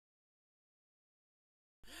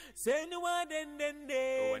Say no one den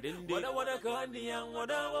day. What I wanna call the young,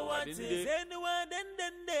 what I want to say no one den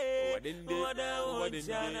day. What I want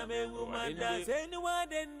to make woman dance. Say no one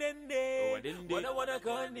den day. What I wanna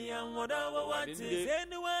call the young, what I want to say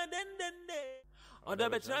no one den day. On the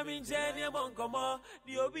betramin Jenny among Como,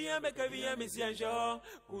 the Obia Macavia Mission Show,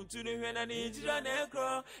 continue when I need you on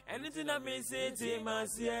Necro, anything I may say to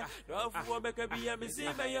Marcia, Dolph Macavia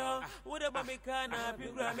Missing Mayor, whatever me can have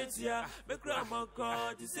you grammatia, Macram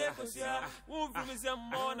call to say for sure, won't be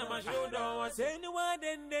some more on my shoulder, say no one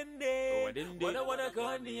den day, what I wanna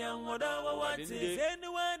call the young, what I want to say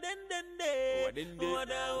no one den day,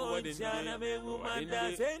 what I want to make woman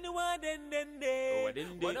dance, say no one den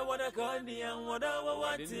day, what I wanna call the young, what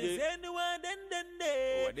what is anyone then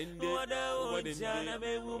day? What I want to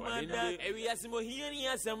make woman that we are some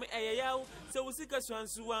here, some air, so we seek a swan,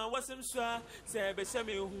 so one was some swa, say,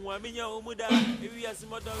 Bessamy, who are me, your mother, we are some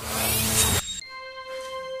mother.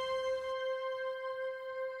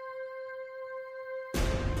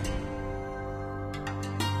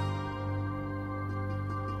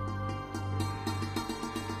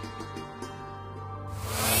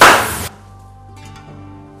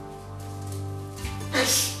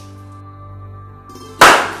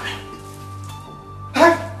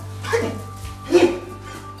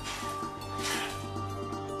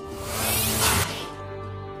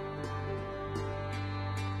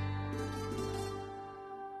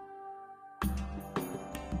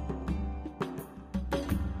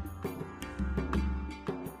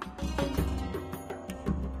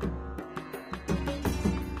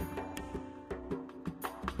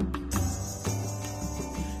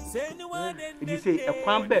 You say a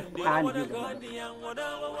kwambe kwani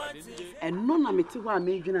and none of me to one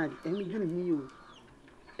major and me you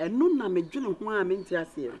and none of me journal one into us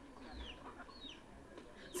here.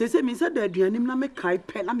 Say me said that you and him na make kai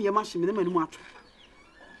pen am your machine and watch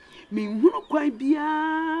me who quite be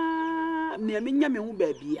near me who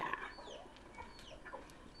baby.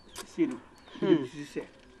 See, you say,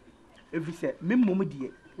 if you say, me mummy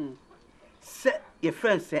dear. Set your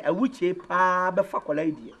friends say a witch pa be fa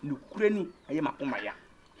lady lukurani aye mapomaya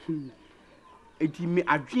enti me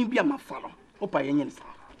adwen bia mafalo opa yenye sa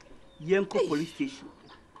yenko police station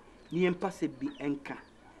ni yempase bi enka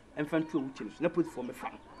emfantu owuche no na police for me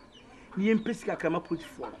fam ni yempesi kakama police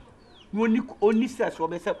for no oni se so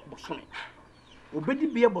be se bosone obedi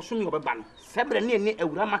bia bosone obeba no sebre ne ne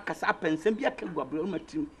awura makasa apensem bia ka guabro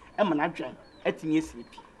matim e ma na adwen atinye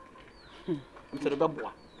sipi mtero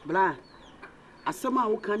beboa bla asama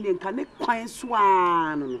wo kan de kan ne kwan so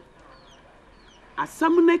ano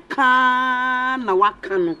asam ne kan na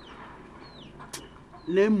waka no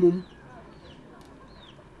na mum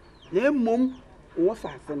wo fa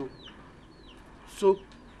ase no so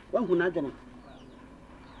wan hu na adwene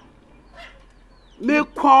me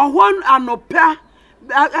ko hon anopa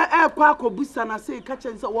kwa akobusa na sei ka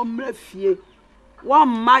chen se wo mra fie wo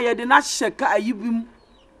ma ye de na hyeka ayibim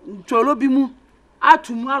ntolo bi mu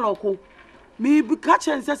atumu aloko me be catch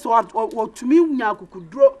and says what to me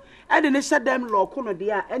nyakukudro e de ne shedem loko no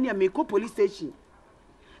de a ene me ko police station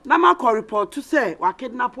na ma call report to say wa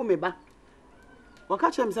kidnap me ba wa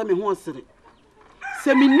catch am say me ho osere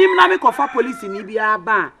se me nim na me ko fa police ni bia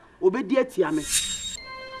ba obedi atia me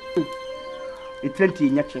e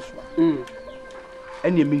 20 nya cheswa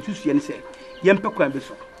ene me nsusu ye ne say ye mpe kwan be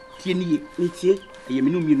so tie ni ye ni tie ye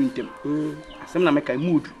me no mi ntem asem na me kai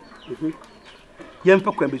mood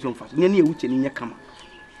yempa kwa bezo mfa ne e wuche ni nya kama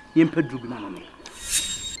yempa drubi na no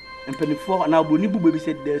empany for na obo ni bubu be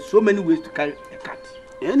said there's so many ways to carry a cat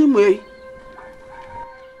anyway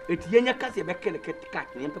it yenya cat e be kele cat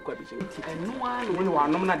yempa kwa bezo enu anu no wa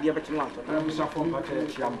no na de be chi no aso bisa form ba te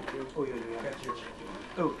chiam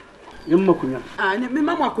oh yemma kunya ne me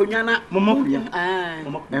mama kunya na mama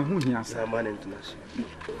kunya hu hia sa man international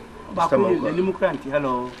ba ko ni mu kranti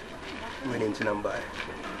hello my name is number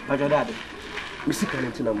ba jodade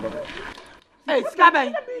number. Hey,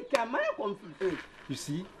 Scabby, you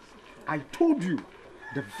see, I told you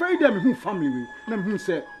the very damn who family them who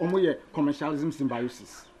say omoye commercialism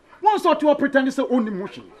symbiosis. Once or two pretend to say only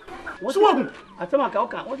motion. What's wrong? I tell my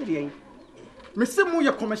what did he? Me say mo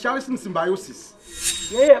ye commercialism symbiosis.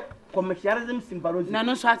 Yeah, commercialism symbiosis.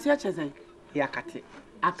 No, so I tell you, ya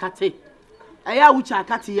akate. Aya ucha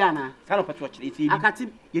akate ya na. Sana patu achile. Akate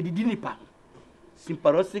ye didi nipa.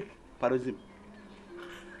 Symbiotic parosim.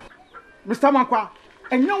 Mr. Mankwa,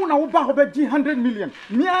 and you know about 100 million.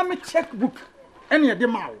 Me am a checkbook. Any of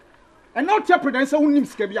them out. And not your prudence who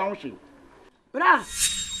names can be on she. Bra!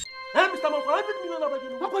 Hey, Mr. Mankwa, 100 million about you.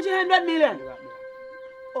 What 100 million?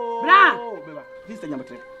 Oh, bra! This is the number.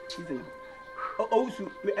 Oh,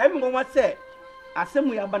 so everyone what say?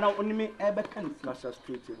 asemu ya bana oni me ebe kan Kasa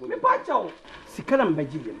street me pa chawo sika na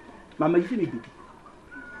mbagye mama yi ne bibi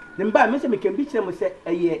ne mba me se me kan bi kire mo se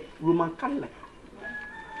eye Roman Catholic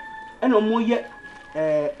eno mo ye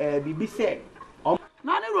bibi se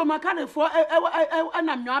na ne Roman Catholic for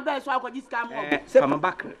na nwa ba so akwaji sika mo se pama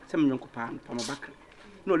bakre se me nyonko pa pama bakre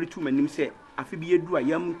no le tu manim se afi bi edu a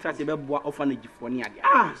yam trase be boa orphanage fo ne ade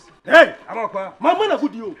hey amakwa mama na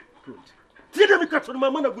gudi o tie dem ka so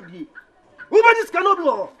mama na gudi Uba dis cannot be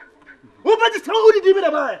all. Uba dis how did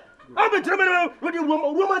you buy? I've been telling with you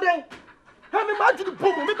woman day. Have me mad to the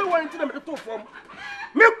poem, make me want to them to talk from.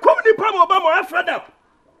 Me come ni pam Obama afada.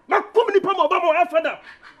 Ma come ni pam Obama afada.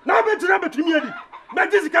 Na be tell between me. Na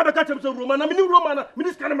this ka be catch him so Roman, na me ni Roman, me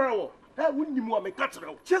this kind of man. Eh wonni mu me catch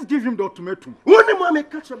now. Just give him the ultimatum. Wonni mu me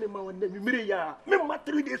catch me ma wonna me mere ya. Me ma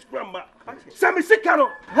 3 days grandma. Sami sikaro.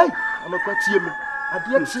 Hey, I'm a kwatie me.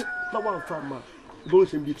 Ade chi na wan fa ma. Go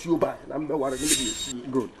send the tube by and I'm the one see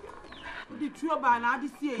good. The tube by now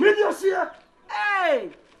this year. Million see.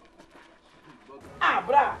 Hey.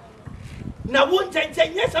 Bra. Na won change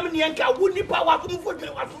yes am ni anka won ni power tum for me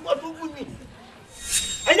what me.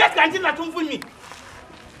 Enya kanti na tum for me.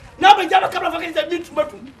 Na be jaba kabla fakiri se meat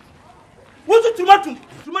tomato. Wo to tomato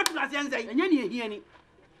na se nzai. Enya ni ehie ni.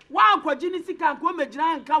 Wa akwaji ni sika ko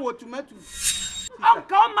megina anka wo tomato.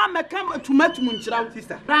 Anka ma meka tomato mu nchira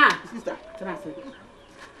Sister. Bra. Sister.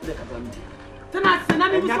 Tena se na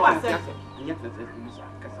mi so ase. Enya tena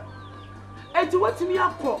kasa. Eti watimi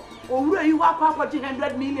akọ owura yi wa akwaji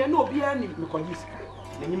 100 million na obi ani. Me konji sika.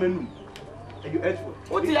 Na nyima num. Edu expo.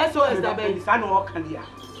 What the SOS da be? Sa no kan dia.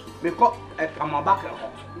 Me ko pama bakra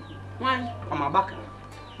ho. Wan. Pama bakra.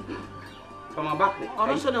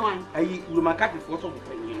 Ono so na wan. Ayi Roman Catholic for so go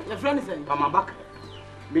penyi. Your friend is saying. Pama bakra.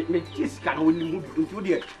 Me kiss kan woni mu du nti wo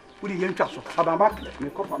de yen twa so. Pama bakra. Me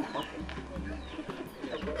ko pama bakra.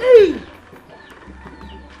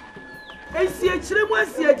 Esi echire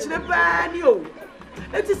ba ni o.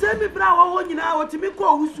 Eti se mi bra wo nyina wo timi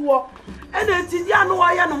ko husuo. E na eti dia no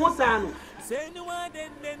wa ya no ho san no.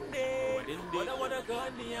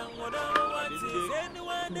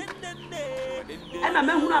 Ena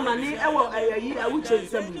mehunu amane e wo ayi awuche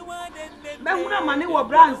nsam. Mehunu amane wo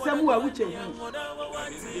bra nsam wo awuche hu.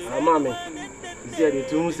 Amame. Isi de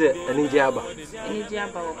tum se enije aba. Enije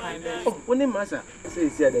aba wo kan be. Oh, woni masa. Se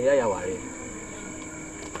isi de ya ware.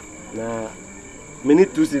 Na mini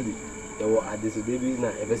tu se bi. E wo adese baby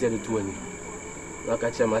na e be se de tu ani. Na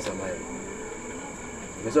ka che masa mai.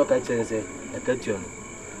 Me so ka che se e ka tu no.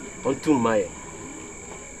 On tu mai.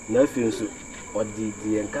 Na fi nso odi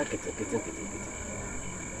di enka kete.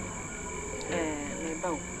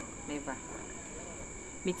 Meba.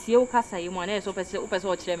 Metie wo kasa yi mo na e so pese wo pese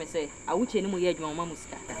wo kire me se awuche ni mo ye adwuma ma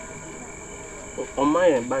musika. On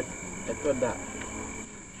mai but e to da.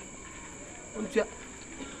 On tia.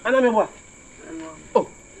 Ana me boa. Oh.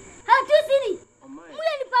 Ha tu sini.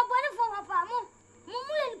 Mule ni pabone fo papa mo.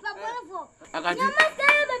 Mule ni pabone fo. Akati. Nyama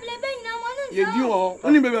tare beblebe nyina mo no. Ye di o,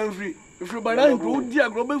 oni be be free. Free by that go di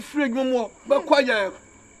agro be free adwuma mo. Be kwaja.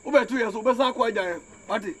 Wo be 2 years wo be san kwaja.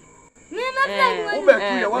 Ati. Me na plan Wo be 2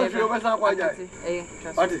 years wo free wo be san kwaja.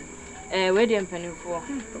 Ati. We dey mpanimfo.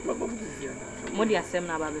 Mo dey asem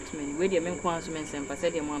na ba betumani. We dey menko anso mensem pa se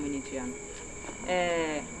dey mo amini tua no.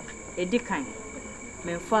 Edikan.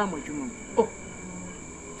 Menfa amadwuma. Oh.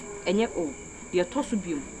 Enye o. Dey toso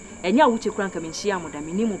biom. Enye awuche kura nka menhia amoda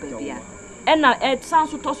menimu ba bia. Ena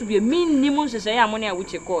sanso toso biom menimu nhyehyɛ ya mo ne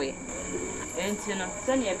awuche koye. Enti no,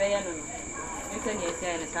 se ne ebe ye no no. Enti ne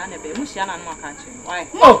ese ne sa na be mu hia na no aka che. Why?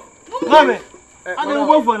 Oh. Mame. Ana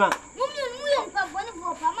wo fo na. Mule ni pabone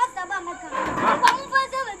fo papa masta ba meka. Papa mu fa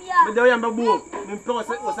se be bia. Me de ya mbabu. Me pe o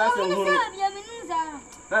sa se hu.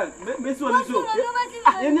 Me so ni so.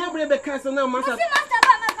 Ye ne bre be ka so na masa. Masta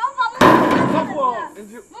ba meka papa mu. Sofo. Eh,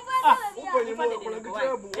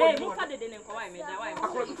 mu fa de ne ko why me da why.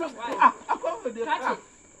 Akwa de. Kachi.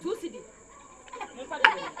 2 cedi. Mu fa de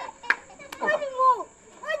ne. Wadi mo.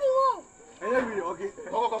 Anya wi okay.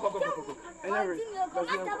 Go. Anya wi.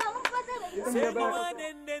 Masta ba mu fa se be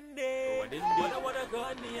bia.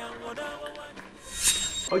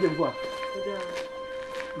 Oje mvua.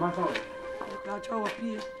 Masa. Na chawa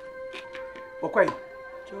pie. Okwai.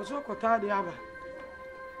 Choso ko ta de aba.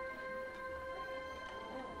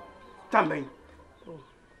 Também.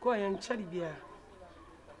 Ko yan chari bia.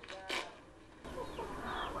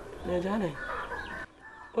 Ne jane.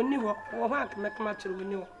 Onni wo ha mekma chiri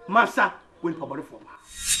woni wo. Masa win pabori for pa.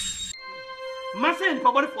 Masa in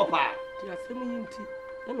pabori for pa. Ti asemu yinti.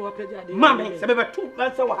 Na no wapeja de. Mame se bebe tu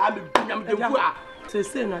lansa wa ha me dunyam de fu a.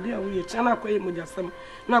 Se na de awu ye chana ko ye mujasam.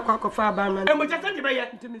 Na kwa ko fa ba man. E mujasam de be ye.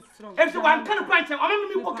 E so wan kan kwanche o me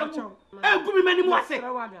mi wo kamu. gumi mani mo ase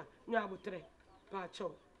nya abotre pa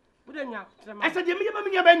cho bude nya abotre ma ese de me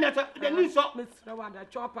nya ba nya so de ni so mesra wada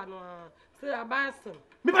chopa no se abansen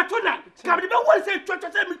me ba to na ka be won se cho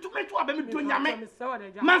se me to aba me do nyame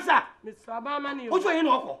mansa mesra ba ma ni o so yin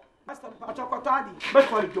oko pastor pa cho ko to adi be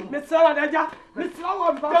ko dum mesra wada ja mesra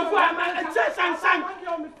wa ba de fa ma se san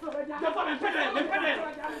de fa me pede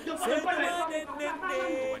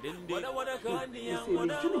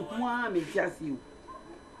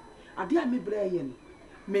ade a me bra ye no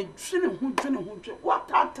me dwene ho what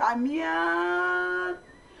time ya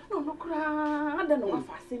no kra ada no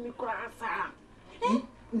afa se mi kra sa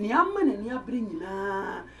ni amma na ni abre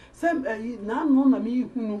nyina sem na no na me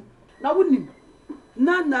hunu na wonim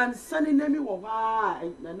na sani na mi wo ha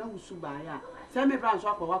na wusu ba ya se me bra so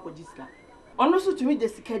akwa jiska ono so tumi de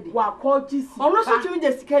sikadi wa ko jisi ono so tumi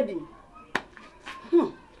de sikadi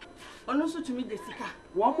ono so tumi de sika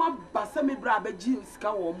wo ma ba se me bra ba ji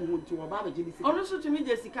sika wo mu hunti wo ba ba ji sika ono so tumi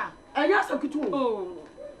de sika enya sakutu oh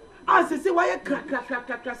asese wa ye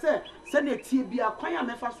kra se na tie bia kwan ya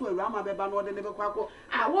mefa so awura ma beba no de ne be kwako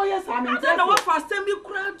wo ye sa me ntia na wo fa sem bi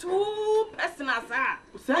kra tu personal sa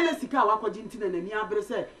se na sika wa kwaji ntina na ni abre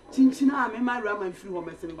se chinchina a me ma awura ma mfiri ho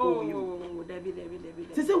mesere ko wo yi dabi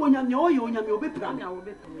sese wonya ne oye onya me obepra me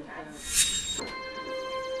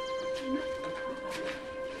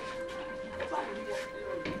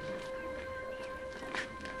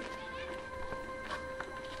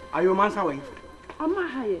ayo mansa we ama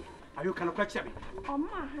haye ayo kana kwa chiabe ama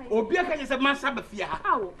haye obi aka je se mansa ba fia ha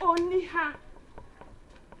awo oni ha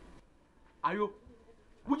ayo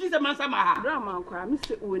wuji se mansa ma ha bra man kwa mi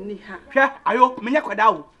se oni ha hwe ayo menya kwada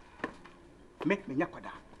wo menya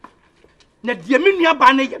kwada na die me nua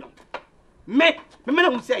ba na ye no me na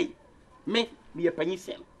hu sei me ye panyi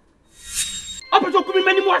sem opo so kumi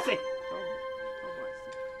mani mo ase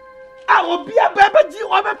obi ababa ji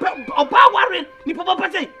oba ware ni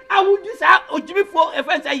papa say awudi sa ojimifo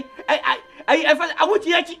efa say ai efa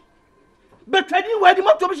awuti yachi betwadi wadi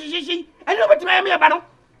moto bi shishi eni obetima me ba no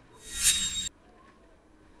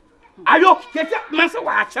ayo kete manse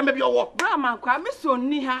wa achamba bi owo bra man kwa me so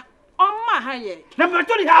ni ha omma ha ye na me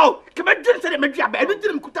to ni ha o ke be dun se de me dua ba ebi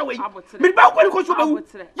dirim kuta we me ba ko ni ko so ba wu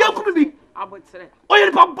ya ku bi abotre oye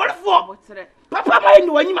ni papa bolfo abotre papa mai ni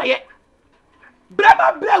wanyima ye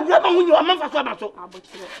brama hunyo amanfa so amaso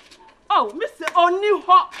abotre oh Mr. Oni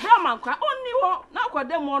ho brama kwa oni ho na kwa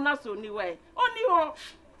dem na so ni we oni ho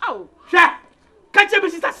oh sha kache bi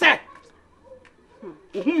sita se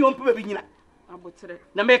hunyo mpo be nyina abotre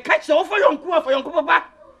na me kache wo fo yonku papa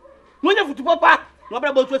no nya futu papa no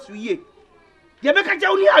bra bo so suye de me kache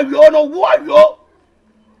oni ayo no wo ayo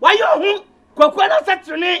wa yo hu kwakwa na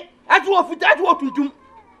satrene atu wo futa atu wo tuntum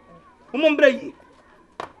mo mbra yi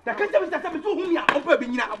da kache bi sita se bi so humya mpo be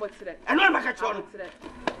nyina abotre eno na kache ono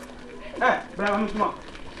bravo mutuma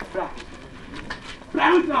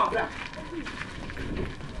bravo mutuma bravo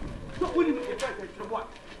so uni me fẹ́ ṣe boa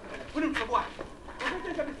uni me boa o me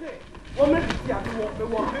ṣe se o me ti a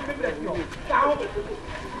wo me bre ti o ta o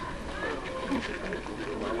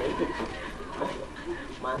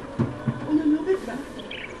man uni me be sa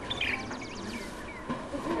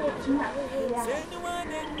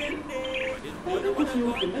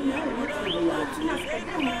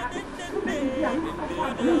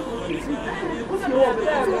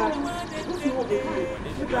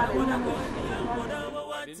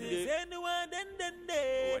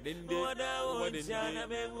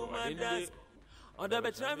Oda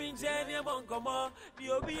betramin jeni bonkomo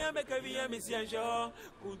di obi ameka bi amisia sho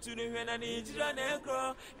kuntunu hwena ni jira na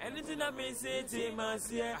ekro anything na me say ti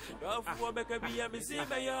masie dofu beka bi amisia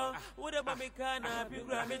meyo woda ba meka na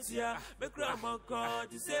bigura metia bekra monko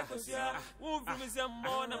ti se kosia wo vimisia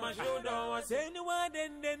mo na mashodo say ni wa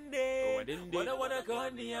dendende woda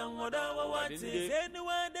kandi an woda wati say ni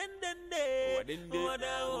wa dendende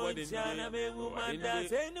woda wonchana me ngumanda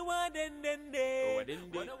say ni wa dendende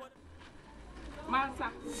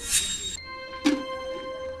Masa.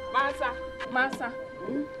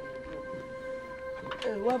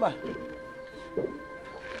 waba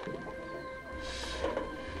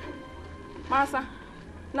Masa.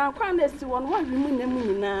 Na kwa na si won wa wimu na mu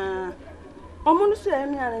nyina. Omo no so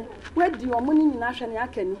emiare. Wadi omo ni nyina hwe ne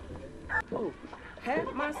akani. Oh. He,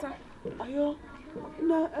 Masa. Ayo.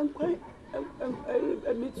 Na enkwai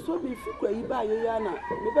me so be fikwa yi ba yo ya na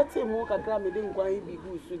me bete mu kakra me de nkwan bi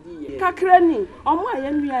gu su di ye kakra ni omo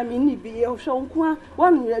ayanua mi ni bi ye hwo nko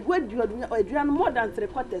won wadi odua no more than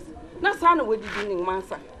 3/4 na sa na wadi di ni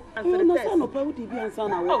Mansa na sa no pa wudi bi ansa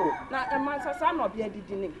na wo na Mansa sa na obi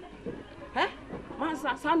adidi ni he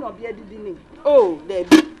Mansa sa na obi adidi ni oh there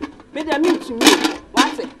be me da me ntumi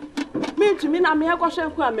wate me ntumi na me ekwohwe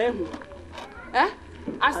nko a mehu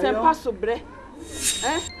Asempa so bre.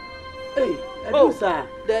 Hey, Adusa.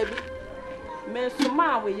 Debbie. Me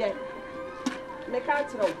suma we ye. Me ka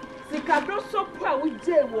tro. Sika do so pa we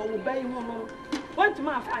je wo bayi ho no. Want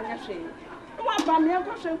ma fa anya hwe. Wa ba me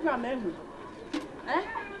enko hwe kwa ma hu.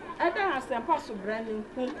 Eda asempa so bre ni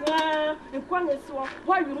nkwa ngesi wo.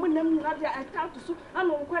 Wa wi mu nam na dia account so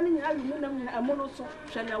ana nkwa ni nya wi mu nam na amo no so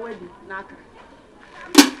hwe na wadi na aka.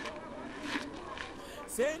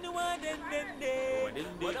 Say no one then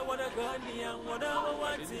what I wanna go and what I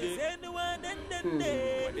want to say no one then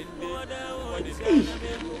what I want to say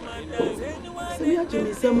no one Say ya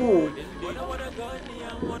jimi semo.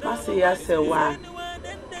 Mase ya se wa.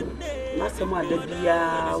 Mase mo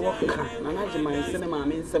adabia woka na na jima nse na ma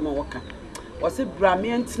me nsemo woka. O se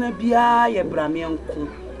brame ntena bia ye brame nko.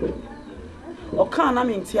 O kan na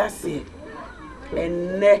me nti ase.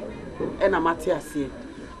 Enne na mate ase.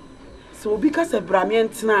 So because a brame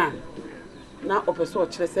ntena na opeso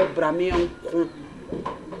kire se brame nko.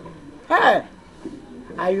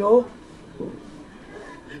 Ayo.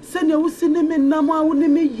 Sene wusi ne me nam awu ne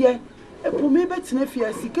me ye. Epo me betina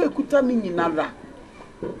fia sika ekuta me nyinara.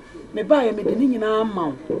 Me ba ye me de nyina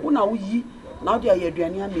ama wo na wo yi na wo de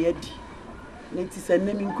ayeduane ame adi. Ne nti se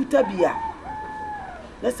ne me nkuta bia.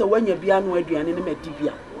 Na se wanya bia no aduane ne medi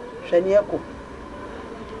bia. Hwe ne eko.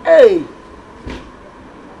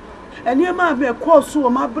 Eni ma be course wo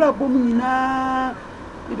ma bra bom nyina.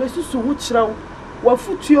 E be susu ho kirawo. Wa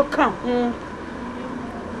futuo kan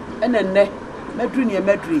enenne medru ne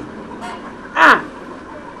medru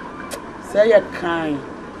say ya kan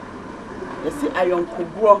yesi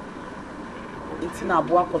ayonkobro nti na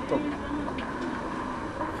abo akoto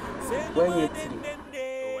wenye tiri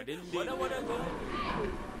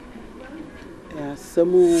ya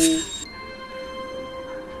samu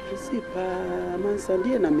yesi pa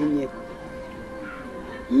mansandie na menye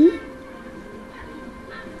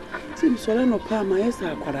Tim sole no pa ma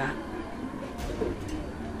yesa akwara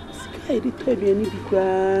sky di to bi ani bi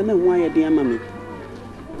kwa na nwa ye de ama me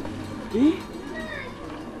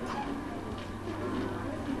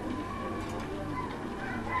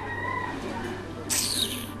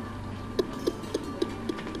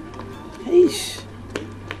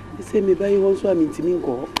ese me bayi won so amintimi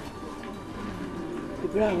nko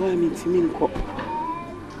ibra wa amintimi nko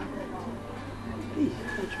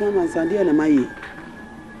achuma mansandie na mayi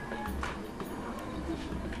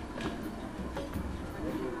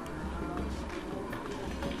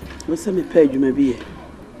Wese me page me biye.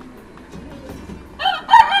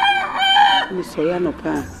 Mi soya no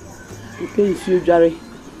pa. Mi pe nsuo dware.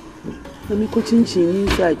 Na mi ko chinchin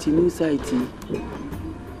new site.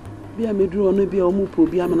 Bia me duro no bia omu po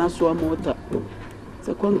bia me na so amota.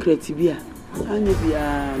 Se concrete bia. Anya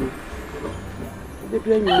bia no. De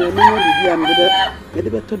bia nyi me no bia me de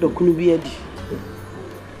beto dokunu bia di.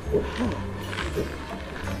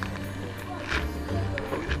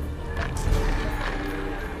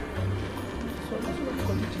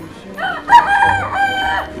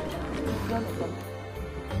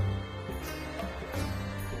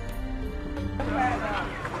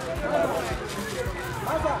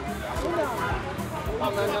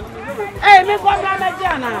 Hey, me go down the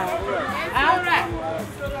jana. All right.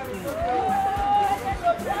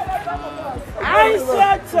 I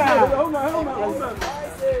swear.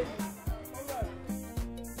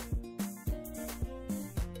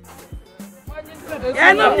 I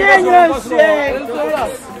know you say. I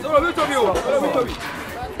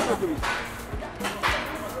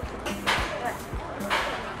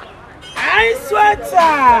swear.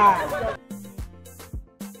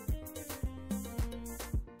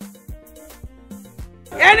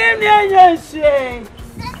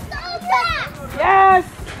 Yes.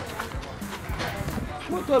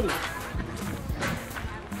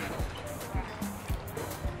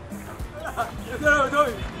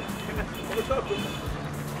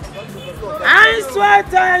 I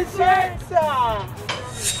swear.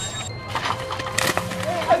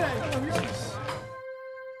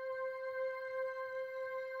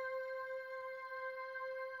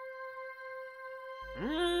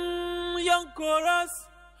 Young chorus.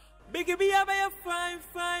 Biggie be a fine.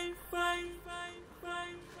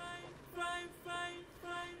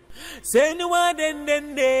 Say no one then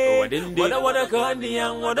what I wanna go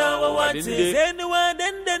and what I want to say no one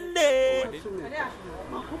then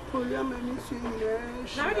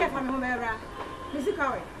Now, dear family, Missy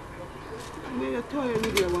Cowie. Me a toy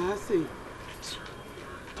with your say.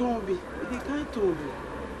 Tombi, they can't Tombi.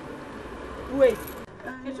 Wait,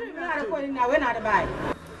 it's really not according now when I buy.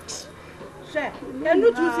 Share, and not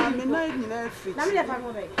using the night in every. Now, dear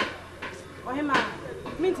family, or him,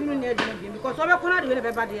 mean to know because I'm not going to do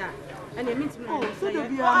everybody. And they meet me. Oh, so the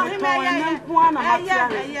be one that be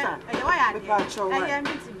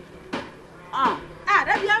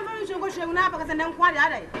I'm very sure go show now because then quite the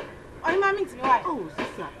other. Oh, my meet me why? Oh,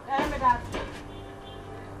 sister.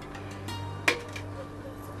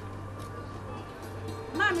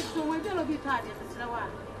 Mammy, so we don't be tired. This is the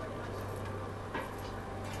one.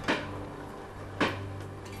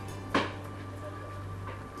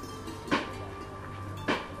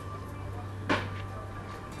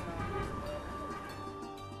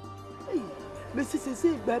 Mrs.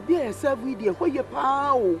 say, baby, I serve with you. What you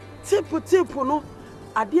pow? Tip, no.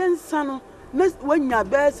 At the end, son, next when your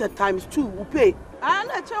best at times 2 will pay. I'm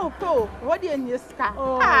not sure, what do you need?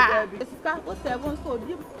 Oh, baby. Scar was 7 so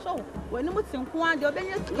deep. So when you put some one, you'll be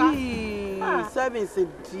your 7 said,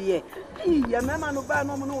 dear. Your mamma no buy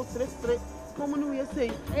no more straight. Common, we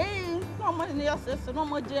say, eh, no money in your sister, no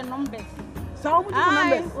more dear numbers. So,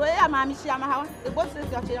 where Mammy Shama, the boss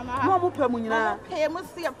is your Shama, Mamma Pamuna, pay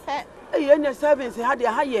must see a pet. And your servants had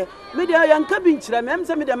a higher. Maybe I am cabin to them,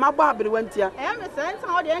 some of them are Barbie went here. I am the sense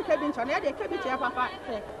how they cabin to the cabin, Papa.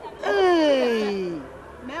 Hey,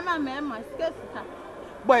 Mamma, scarce.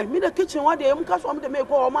 Boy, me the kitchen one day, because one of the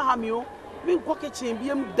make all my hammy, me cook kitchen, be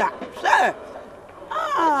that. Sir.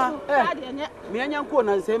 Ah, me and young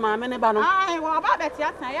corner say, my many banner. I will about that,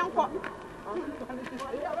 yes, I am.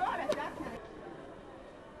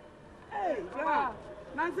 Hey,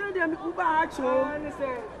 Nancy, them who are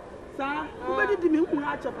sir, who did me who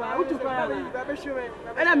had to buy to buy?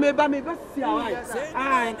 And I may buy me, but see,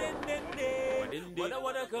 I.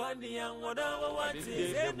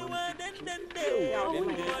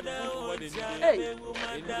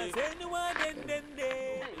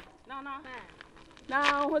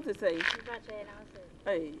 Now, what to say?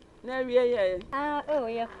 Hey, no, yeah. Oh,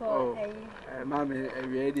 yeah, for Mammy, a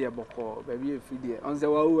ready a boko, baby, if you on the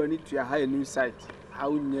wall, we need to hire a new site. How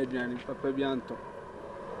near Granny Papa Bianto?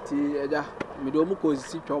 Tea, Midomuko is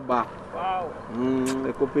sit your bar. Wow,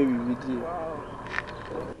 a copy with you.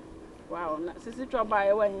 Wow, Sissy trouble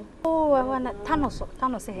away. Oh, I want a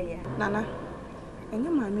Thanos here. Nana, and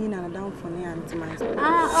you mammy and a down for me and to my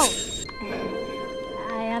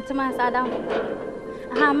I am to my side down.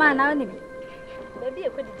 Ah, man, I only baby, a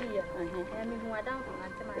good dear. I mean, who are down for my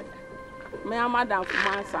May I, madam, for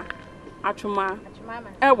my son? Atuma,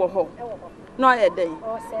 ever ho. No, a day.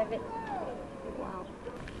 Or 7. Wow.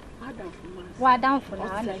 Madam, why down for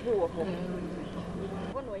now?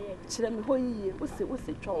 Tell me what's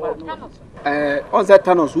the trouble? On that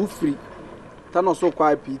Thanos who free. Thanos so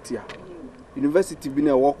quite pity. University been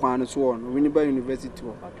a walk on so on, Winnipeg University.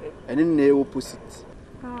 And in the opposite.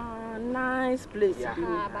 Ah, nice place.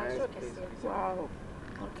 Wow.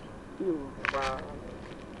 Okay. Wow.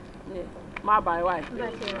 Yeah. My by wife.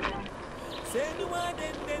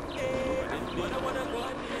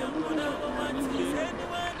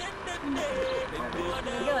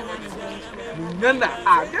 Nana,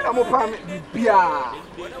 I get a more palm beer.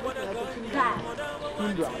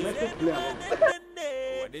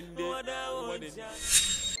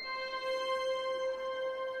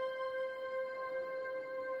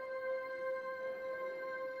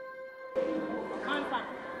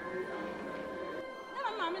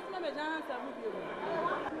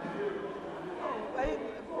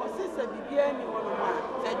 Sister, be any one of mine.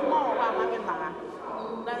 Said you know what I'm mamma.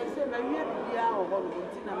 I said, my year or one of the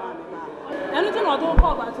anything I don't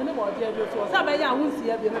call about anybody, dear, to us. I won't see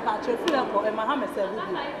a patch of fuel and Mahomet said,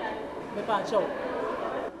 the patch of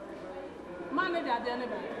money that the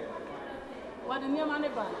anybody. What the near money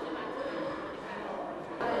by?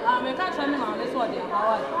 I may catch animal, that's what they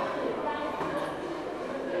are.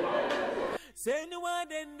 Say no one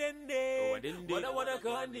then what I want to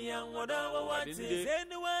call the young, what I want to say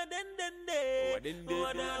no one then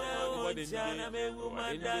what I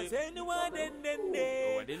say no one then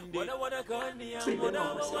what I want to call the young, what I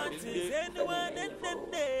want to say no one then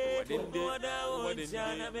what I want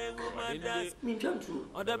to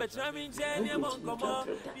or the better means any among come on,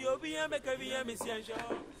 you'll be a make a mission.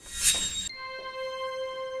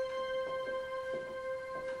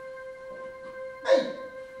 Hey,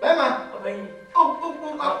 Bema. Oh,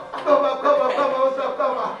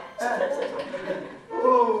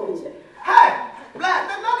 hey, black,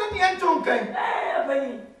 not the end talking.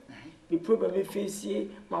 Hey, we probably face ye,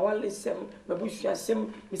 my one listen, my bush has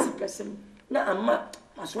some, Mr. Person. Now I'm not,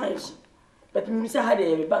 as wife. But Mr. Haddy,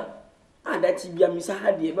 everybody. And that's be a Mr.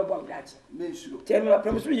 Haddy, ever bomb that. Tell me, I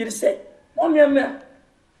promise you to say, oh, man.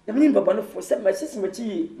 The meaning of for set my sister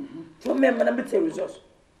tea. To a man, number 10 resource.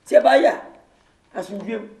 Say by ya. As you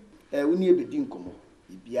view, we need a bit come.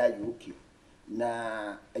 Be I okay.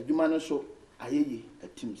 Na a human so I hear a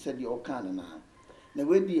team said the Akan now. Now,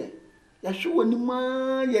 where dear, ya hwe woni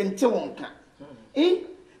ma ye nte wonka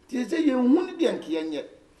ti se ye hu ne de nke ye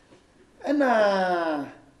na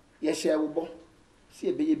ye hye wo si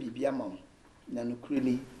ebe ye bibia ma na no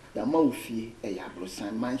kreni ya ma ofie e ya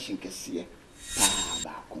brosan mansion kese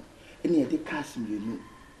ba ko ene ye de cash million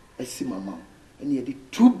esi mama ene ye de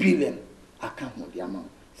 2 billion aka ho de ama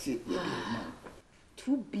si ye de ma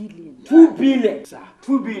 2 billion. 2 billion. Sir.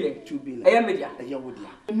 2 billion. 2 billion. Aya media. Aya wodia.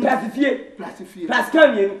 Plasifie. Plus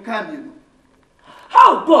come.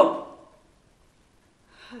 How God?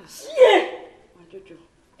 Yeah.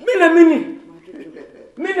 Mini.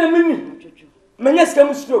 Manya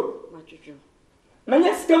scam stroke.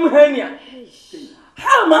 Manya scam hernia.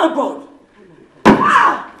 How my God?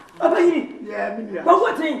 Ah! Abayi. Yeah, mini.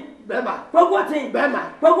 Pagwatin.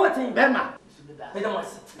 Bema.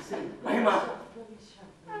 Mahima.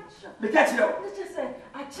 Me catch you.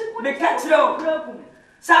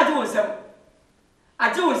 Saju wonsam.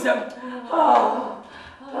 Aje wonsam.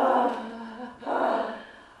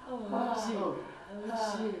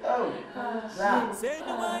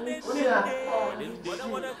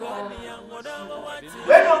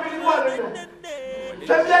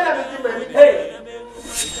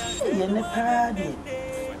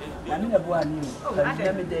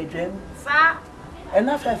 And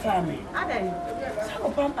after family, some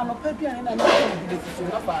of I'm a baby and I'm not.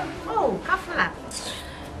 Oh, Kafla.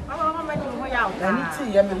 Oh, my God, I need to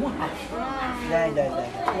hear me.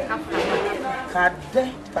 Card day,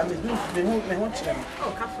 family, me watch them.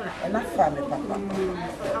 Oh, Kafla. And not family, Papa.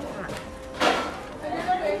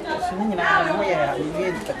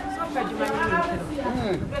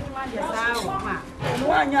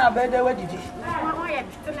 One year better, what did you?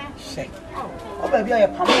 Oh, baby, I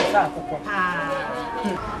have come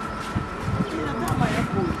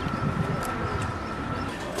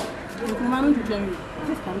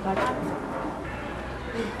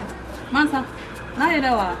Mansa, now you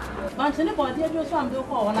know. Manchini body, you swam to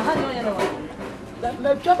call, and I had no yellow.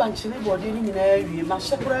 The job and chili body in area, my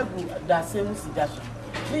shepherd, that same suggestion.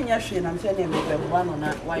 Me, and I'm telling you, one on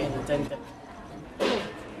that, why and attended.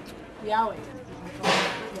 Yahweh.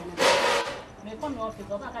 May come to office,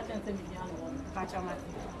 or back at 10 million. Catch a man.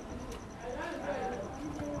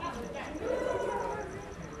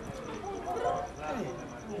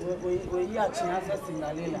 We actually have in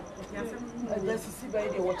Alila. I just see by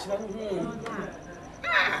the watchman.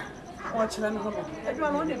 Watchman,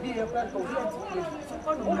 everyone want to be a friend of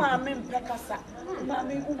Mammy Pecasa,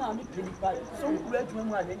 Mammy, Penny, so great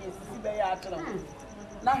woman than you see by Akan.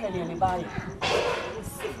 Not anybody.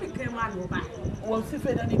 If came on, one if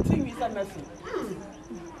anything is a message.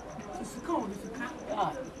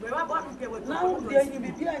 Now, there you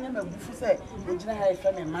be behind him, who said, which I have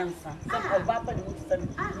from a man, son, or Papa,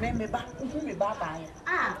 me back, who me back.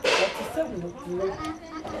 Ah, what is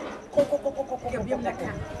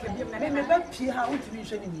how to be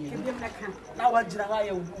showing you. Now, what did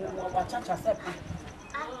I watch yourself?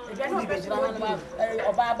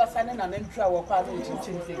 Baba Sandy and then travel quite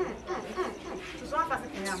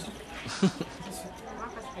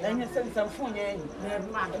and you send some phone,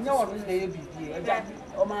 and no one may be here.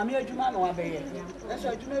 Or Mammy, you man or obey. That's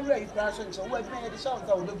why you may raise passion, so what made the sounds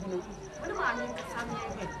of the blue.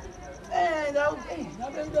 And okay,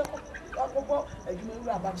 nothing you may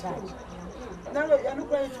grab a charge. Now, I'm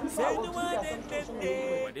going to say,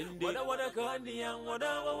 what I want to go on the young, what I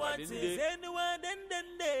want to say, anyone, then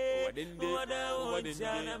what I want to say,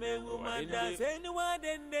 anyone,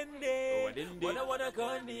 then what I want to go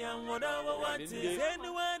on the young, what I want to say,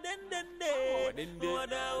 anyone, then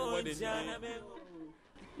what I want to say.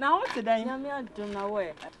 Now, what's the day? I don't know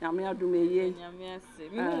where. I do me,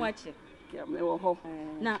 watch it.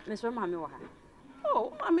 Now, Miss Mamma.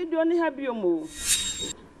 Oh, I do only have your move.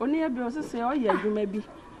 Only a brother say, oh, yeah, you may be.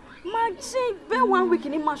 My cheap, be 1 week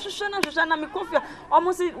in my Shoshana, me coffee,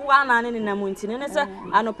 almost 1 hour in a month, and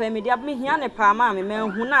I know pay me up me here and a pa, mammy, man,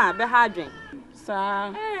 who now be hydring.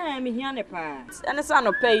 Sir, me here and a pa, and the son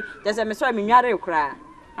of pay, there's a miss me yarrow cry.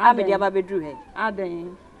 I be the baby drew her. Are they?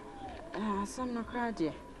 Some no cry,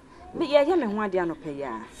 dear. Me, yeah, me 1 day no pay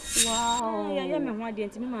ya. Wow, yeah, me 1 day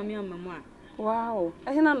to me, mammy, and mamma. Wow,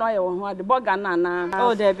 I don't know what the bogana.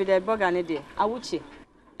 Oh, there be the bogana, dear. I would say.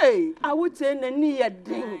 Hey, I would say the near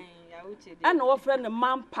ding. And offering the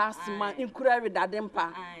man past my inquiry that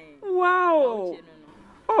dempa. Wow.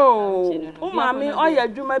 Oh, mammy, all your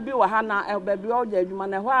do may be Wahana, baby, all your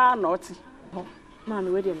man, and why not?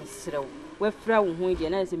 Mammy, wait a minute. wefra wo ho de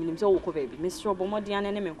na se minim se wo ko baby mesro bo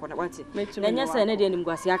modern ne me nkona wate na nya se ne de nim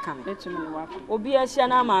gwase aka me obi a hia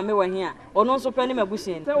na ma me wo he a ono nso pe ne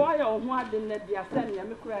mabusen se wa ya wo ho ade ne dia se ne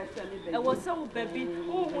me kura se ne baby e wo se wo baby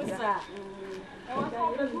wo ho sa e wo se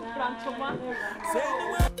wo baby plantoma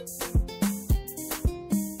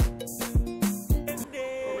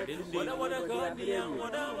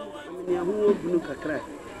ni ahu bunu kakra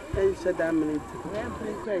en se da minute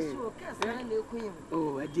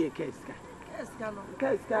oh adie keska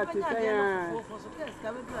keska ti say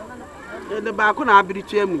e de ba ko na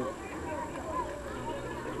abiritu amu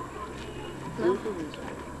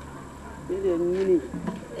ele nini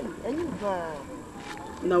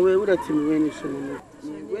na we would have me when you so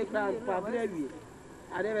we pa bra wi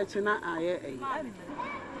ade be chena aye eh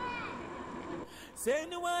Say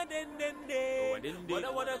no one den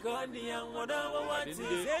what a Ghanaian, what I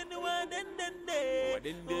say no one den what I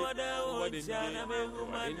China me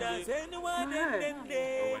say no one den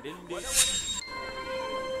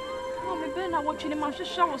oh me ben na watching ma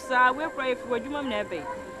hwehwe wo sa we pray for adwuma na ebe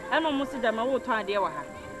and almost da ma wo to ade wa ha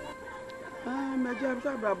ma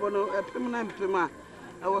jabta brabo no epem na mpem a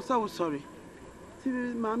I was so sorry ti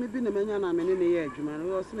maami bi na menya na me ne ye adwuma no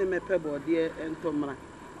wo se ne mepe bode entomra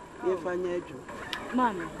ye fanya adwuma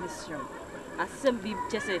Mama, Mister, asem bi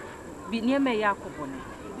chese bi nieme ya akobone.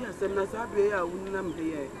 Bi asem na sabe ya wunam he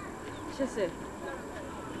ye. Chese.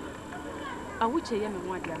 Awuche ye me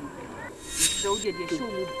ho ade am. So de show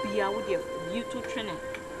mu bia wo de YouTube training.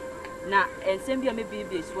 Na ensem bia me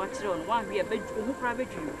bi so akire on wan hwe be ho kra be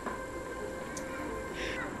dwu.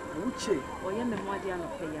 Awuche, o ye me ho ade am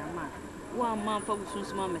pe ya ma. Wo amman fa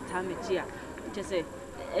busunsuma meta me chia. Chese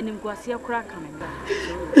enim gwase akura kamenda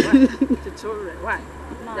tutorial why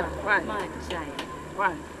my child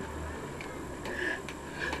why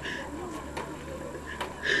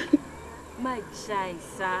my child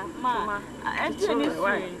sir ma tutorial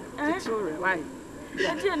why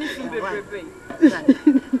any baby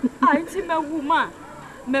I ti mewu ma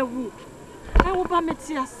mewu I wo ba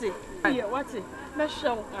meti ase here what me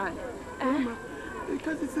show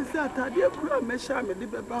because it's a Saturday kura me sha me de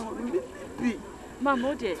beba ho me bi Mama,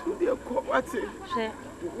 what is what's it?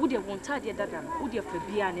 Would you want tidy dada? Would you for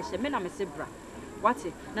Biane? She men am a zebra. What's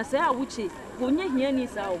it? Na say, I would say, when you hear me,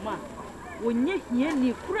 our man, when you hear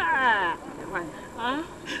me cry, huh?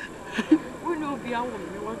 We know be our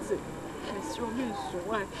woman, what's it? It's strong, so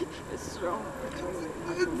what? It's strong.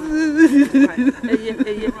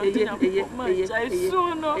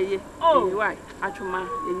 Oh, why? Atuma,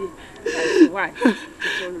 why?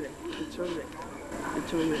 It's all right.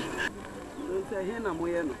 Here na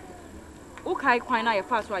moye no okay kwan na ye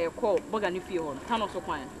fa so aye call boga ne fie ho ta no so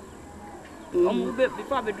kwan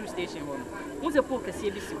before be do station ho won se poke se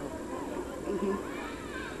bi si ho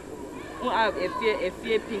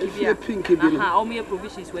pink bi aha o me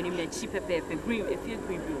provisions when him na cheap pepper green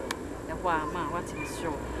green blue e ho ma what is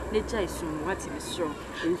sure nature is soon what is sure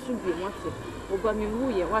and soon be what oba me wu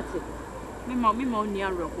ye what me ma oni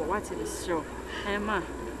arọ what is sure ma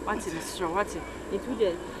what is sure what it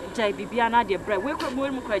would jai bibia na de bra we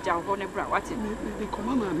kwa mu kwa ja ho ne bra what the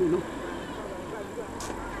command me no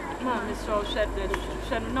ma me so shed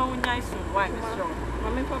no nyai so why me so ma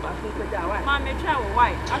me fa ba ko ja why ma me twa wo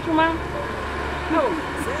why atuma no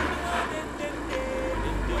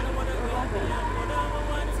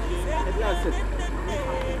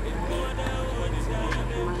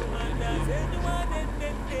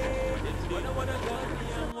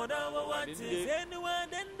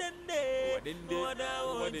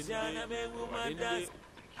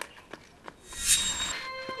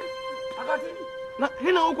Na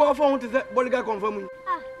hina uko afa ho tese boliga confirm. Na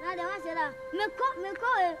de wan say da. Me ko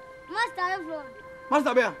master floor.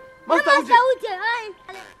 Master be? Master uche, ai.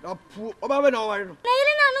 Da pu oba be na o ware no. Na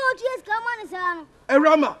ile na no otu ska ma ne sa no.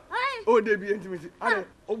 Erama. O de bi intimate. Ale,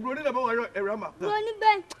 obroni na be ware erama. Broni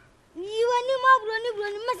ben. Yiwe ni ma broni.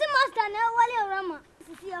 Me se master na wale erama.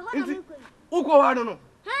 Sisi ya ho na me ko. Uko wa no no.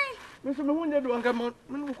 Hai. Me so me hunje do anka me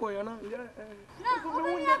uko ya na. Na, me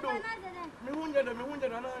hunje do. Me hunje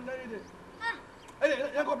na na ide.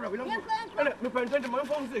 Ya go bra. Me pentente man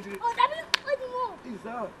form 6. Oh, dabi, odi mo.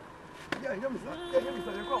 Isa. Yeah, you miss that. You miss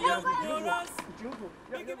that. You come.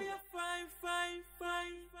 Give me a fine.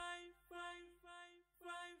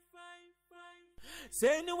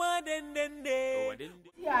 Say no one den.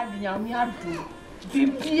 Ya di nyame adu.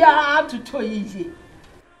 Bibia tuto yiye.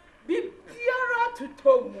 Bibia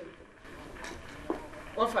tuto mu.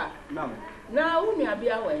 Ofa. Nam. Na unu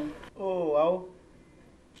abia wen. Oh, awo.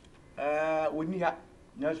 Woni ha.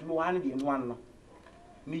 Na so wan de no an no.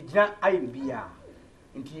 Mi gina ayi bibia.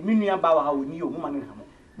 Nti mi nua ba wa ha woni o mo ma ne ha mo.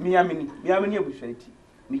 Mi ameni abusuanti.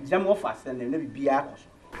 me jam offer send na bibia akọ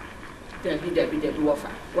Debbie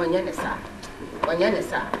offer. Wanya na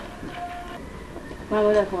sa.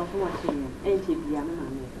 Mama da kwa kwa chini. Enche bia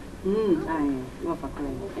mama. Ai, no fa kwa.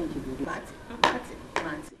 Enche bia. Mate.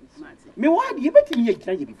 Me wa de betimi ye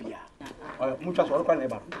kira ye bibia. Oh, mucha so kwa na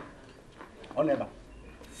eba. On eba.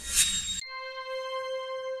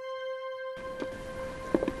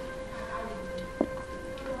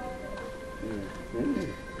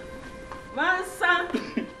 Mansa.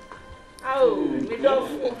 Oh, me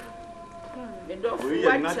dofu. We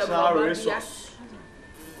are natural resource.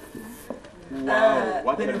 Wow,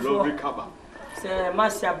 what a lovely cover. Sir,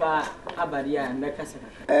 Masaba Abadia and Mekasa.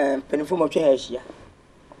 Penifuma Cheshia.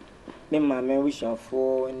 Me, mamma, wish you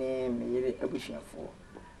for name, a wish you for.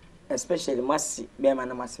 Especially Massy, Beman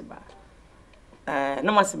Massiba.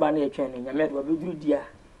 No Massiba near training, I met what we do, dear.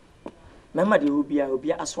 Mamma, the Ubia,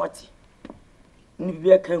 Ubia Aswati.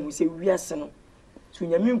 Nibia can we say we are son. To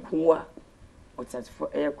Yamin Kuwa, or that's for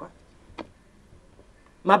aircraft.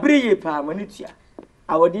 Ma breye pa manutia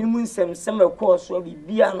awodin mu nsem sem course so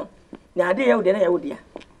bibia no na ade ye de na ye wodia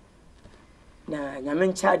na nyame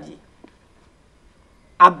nchadi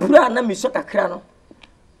abura na mi so kakra no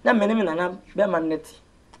na menem na be man neti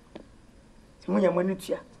timunya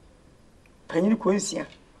manutia panyini konsia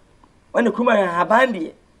wone kuma ya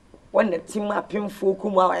habande wone tim apemfo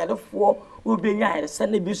kuma ayadefo obenya ayede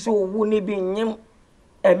sane bi so wo ne bi nyem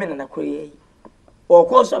emena na koye o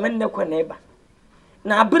course amen ne ko na eba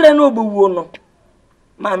na abere no obowo no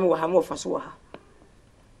maami wa ha mo fa so wa ha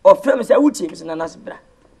o frem say wuti bi na nas bra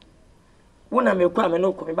wona me kwa me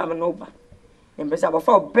no ko me ba me no ba em be say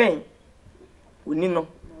abofa ben oni no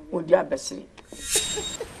odi abesere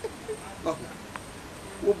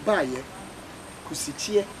wo baaye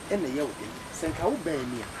kusichie ene ye wo senka wo ben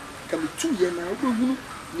ni a ka me tu ye na wo hunu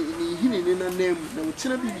ni hini ni na nam na wo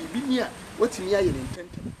kira bibi ni a watimi aye ne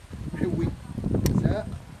ntente hwewe sa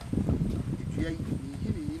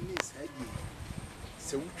edua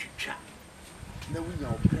se wutwitwa na wunya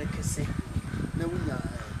oprekese na wunya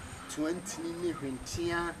 20 ni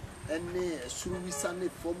hwentia ene suruwisa ne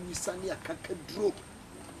fomwisa ne akakadro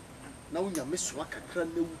na wunya mesoa kakra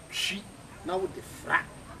na wutwi na wo de fra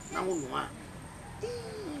na wo noa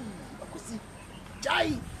akosi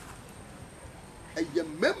jai eye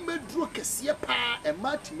memedro kese pa e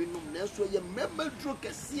matimi num na so ye memedro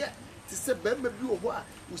kese ti se bemma bi wo ho a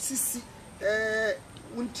usisi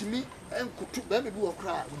untimi enkutu ba me bi wo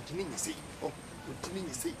kra untimi nyisi untimi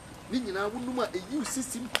nyisi ni nyina wonuma eyi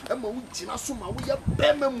usisim ema wugina so ma wo ya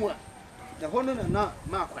bema mu a da hono na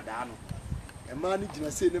ma akwada no ema ni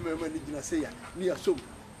gina sei ne ma ni gina sei ya ni asom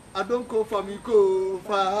adonko famiko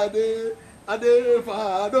fade ade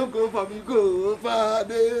fa adonko famiko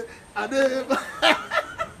fade ade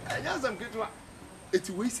anya sam kitwa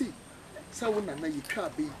eti we sei sa wona na yika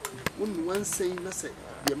be wonu wansen na se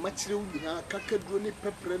ye machire wu nyina kakaduro ne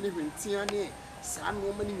pepre ne hwentia ne sa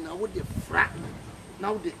no ma ni nyina wo de fra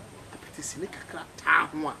na wo de apetisi ne kakra ta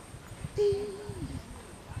ho a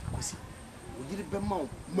akosi wo yiri be ma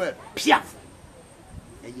ma piaf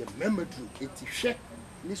eye memadu eti hwe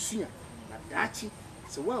ne sua na dachi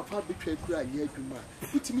se wa fa betwa kura ye adwuma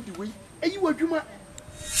utimi di wei eyi wadwuma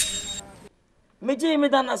meje me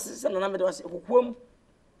dana se na me de wase kokuom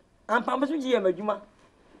ampa me so je ya madwuma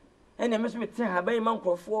ene me so me te ha ban man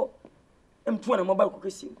krofo emtu na mobile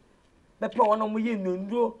kokesi be pe wono mo ye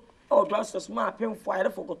nunduro o do asos ma apemfo ayre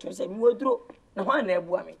fo koto se mi woduro na ho na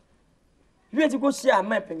ebua me wi ati ko sia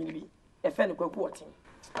ma panyin bi e fe ne kwaku otin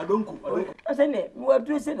adonku ase ne mi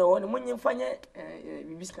woduro se na wono munyi mfanye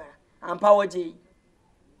bibiska ampa woje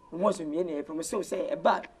mo so mi ne e promise so say e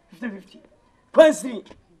ba 50-50 pansi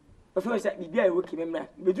be fe say bibia e woki memra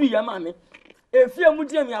be duru ya ma me e fie mu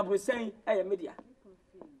dia mi abrosan e media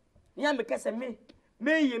ya me kase me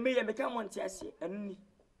ye me ka monti ase anuni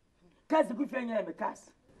kasi ku fie nya me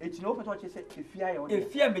kas eti no feto che se efia ye e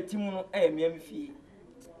fie metimu no e me fie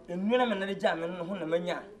enu na me na ja me no ho na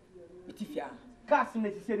manya eti fia kas na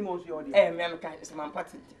sise ni mo so ye e me ka se man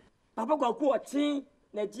party papa kwa ku otin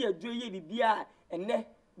na ji aduro ye bibia enne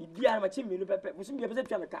bibia na machi menu pepe musu bibia pese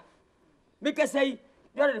tua me ka me ka sei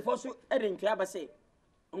yore de fosu e de ntwa ba sei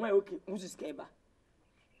onwa okay musu skeba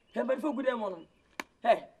hemba fo gude mo no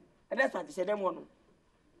hey that's what said them one.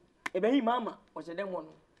 Ebe mama was said them one.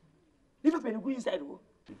 Leave up and go inside.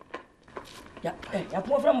 Yeah, ya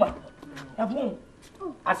poor friend. Ya poor.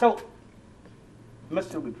 Aso.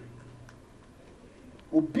 Mr. Baby.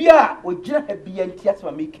 Obia o gina e bia ntiase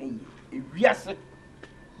ma mekan yi. E wiase.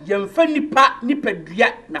 Yemfa nipa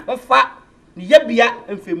nipadua na hofa ni yabia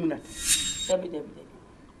emfemu na. Debi.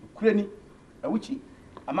 Kurani. Awuchi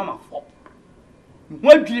amama fo. Ho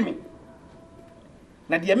adwiri me.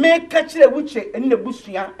 na de me ka kire wuche eni na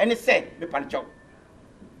busua eni se me pancho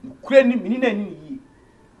kure ni mini na ni yi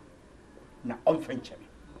na onfenche me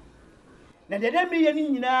na de me ye ni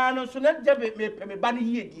nyina no so na jabe me pe me ba ni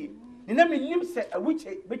yi die ni na me nim se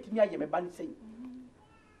wuche betimi aye me ba ni sei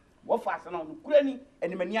wo fa asa na kure ni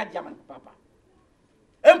eni mani adia man papa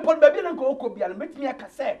empon ba bi na ko okobia no betimi aka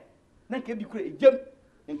se na ka bi kure ejem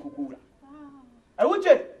enkukura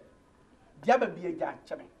wuche dia ba bi eja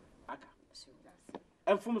cheme aka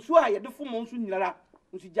enfum so aye de fum nso nyinara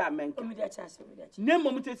nso ja men ko mi dia cha se ne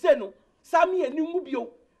mom te se no sami ani mu bio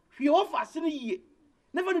hwe wo fa ase no yie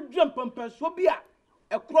never do drum pampa so bia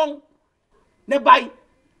ekron ne bai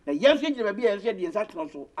na yenso yire ba bia yenso de yensa tron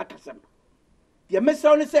so akasem de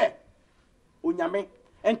mesaw ne se onyame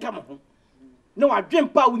enka mo ho na wadwen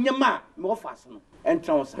pa onyama me wo fa ase no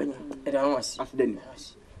entron so e da wasi asdani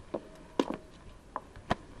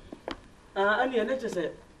ani ene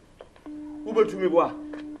chese ubetumi bo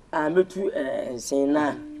a metu ensen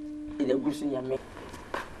na ide gusu nyame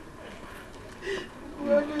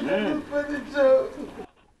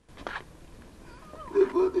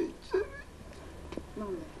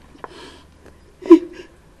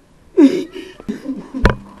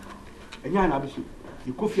enya na bisu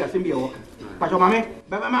di kofi asem bi e woka pacho mame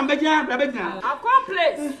mama bejina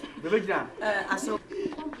accomplice bejina aso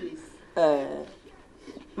accomplice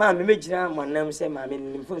ma me mejina mwanam se ma me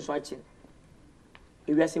nimfo so achi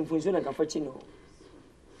ewi asemfo so na kafa chi no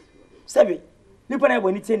sabi nipa na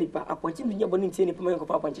eboni tie nipa akwanchi nya boni tie nipa ma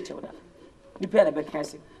nkofa akwanchi che oda nipa na be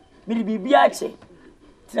kanse mi bibi ache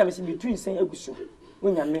tina me se bi twin sen aguso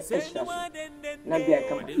wonya me extra na bia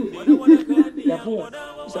kama ya ko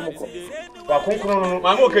samoko wa konkoro no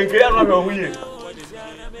ma ngo kenke anu abe ohu ye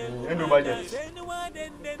endo baje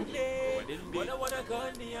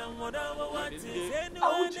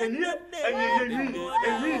awu chenie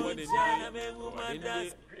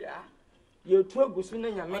you to aguso na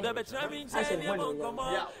nyame ase ne ho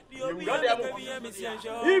ne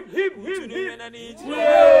hip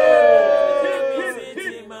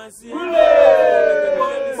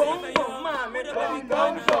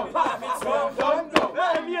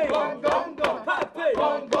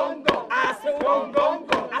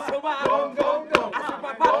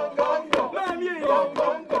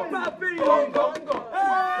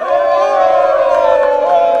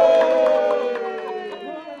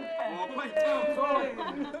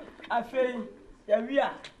afei ya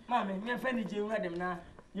wia mame me fa ni je hu adem na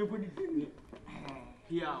ye podi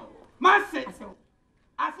piao mase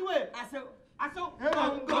aswe aso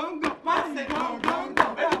gongo mase gongo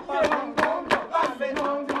mase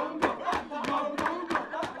gongo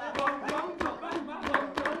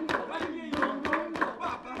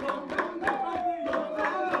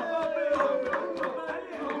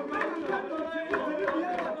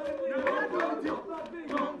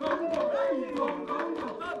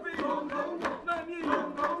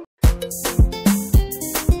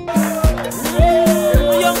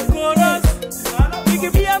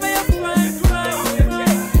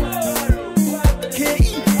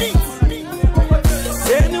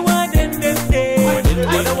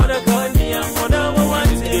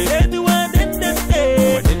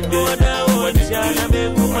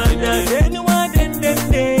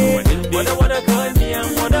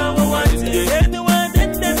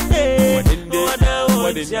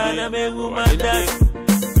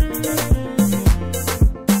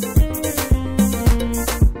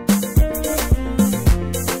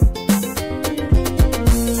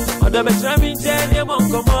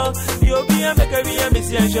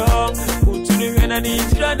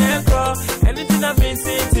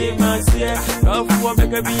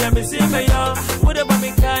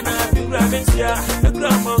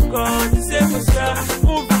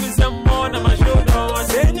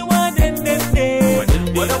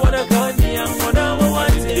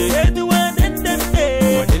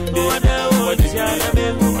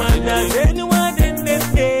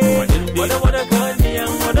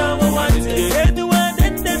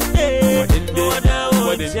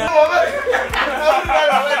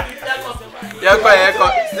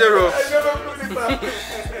Zero.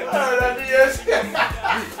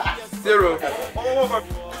 Zero.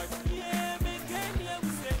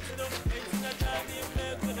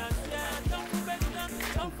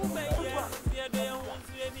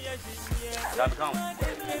 That count.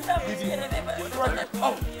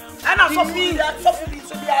 And I saw me that so be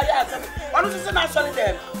I why don't you say naturally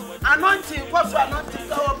then? Anointing, what's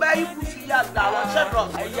anointing? Our baby pussy yard, our chevron.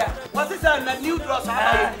 What is a new dress?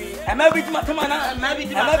 I'm a bit matamana, and maybe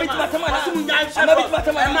matamana, I'm a bit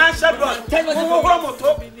matamana, chevron. Tell me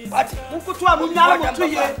what who put to a munyama to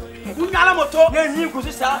you. Unyala moto. Na nyi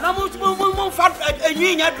kusisa. Na mo fa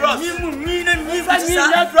enyi nya dross. Nyi mu nyi na nyi fa nyi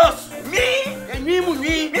nya dross. Enyi mu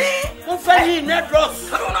nyi. Mo fa nyi nya dross.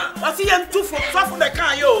 Wasi yem tufo sofo be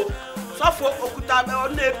kan yo. Sofo okuta be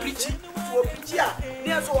on na preach. For preach a.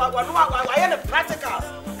 Ni so wa ye the practicals.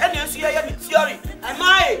 And you see ye the theory. Am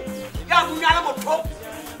I? Ya unyala moto.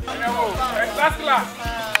 Exactly.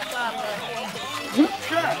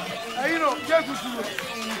 You know, get to you.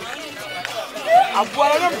 I'm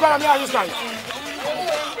going to come here this time.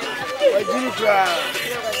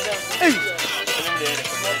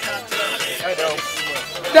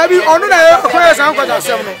 Debbie, on the prayers, I'm going to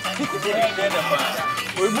say,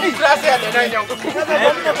 we move class at the night.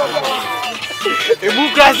 We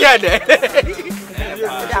move class at the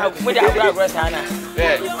without progress, Hannah.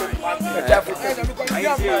 Yes,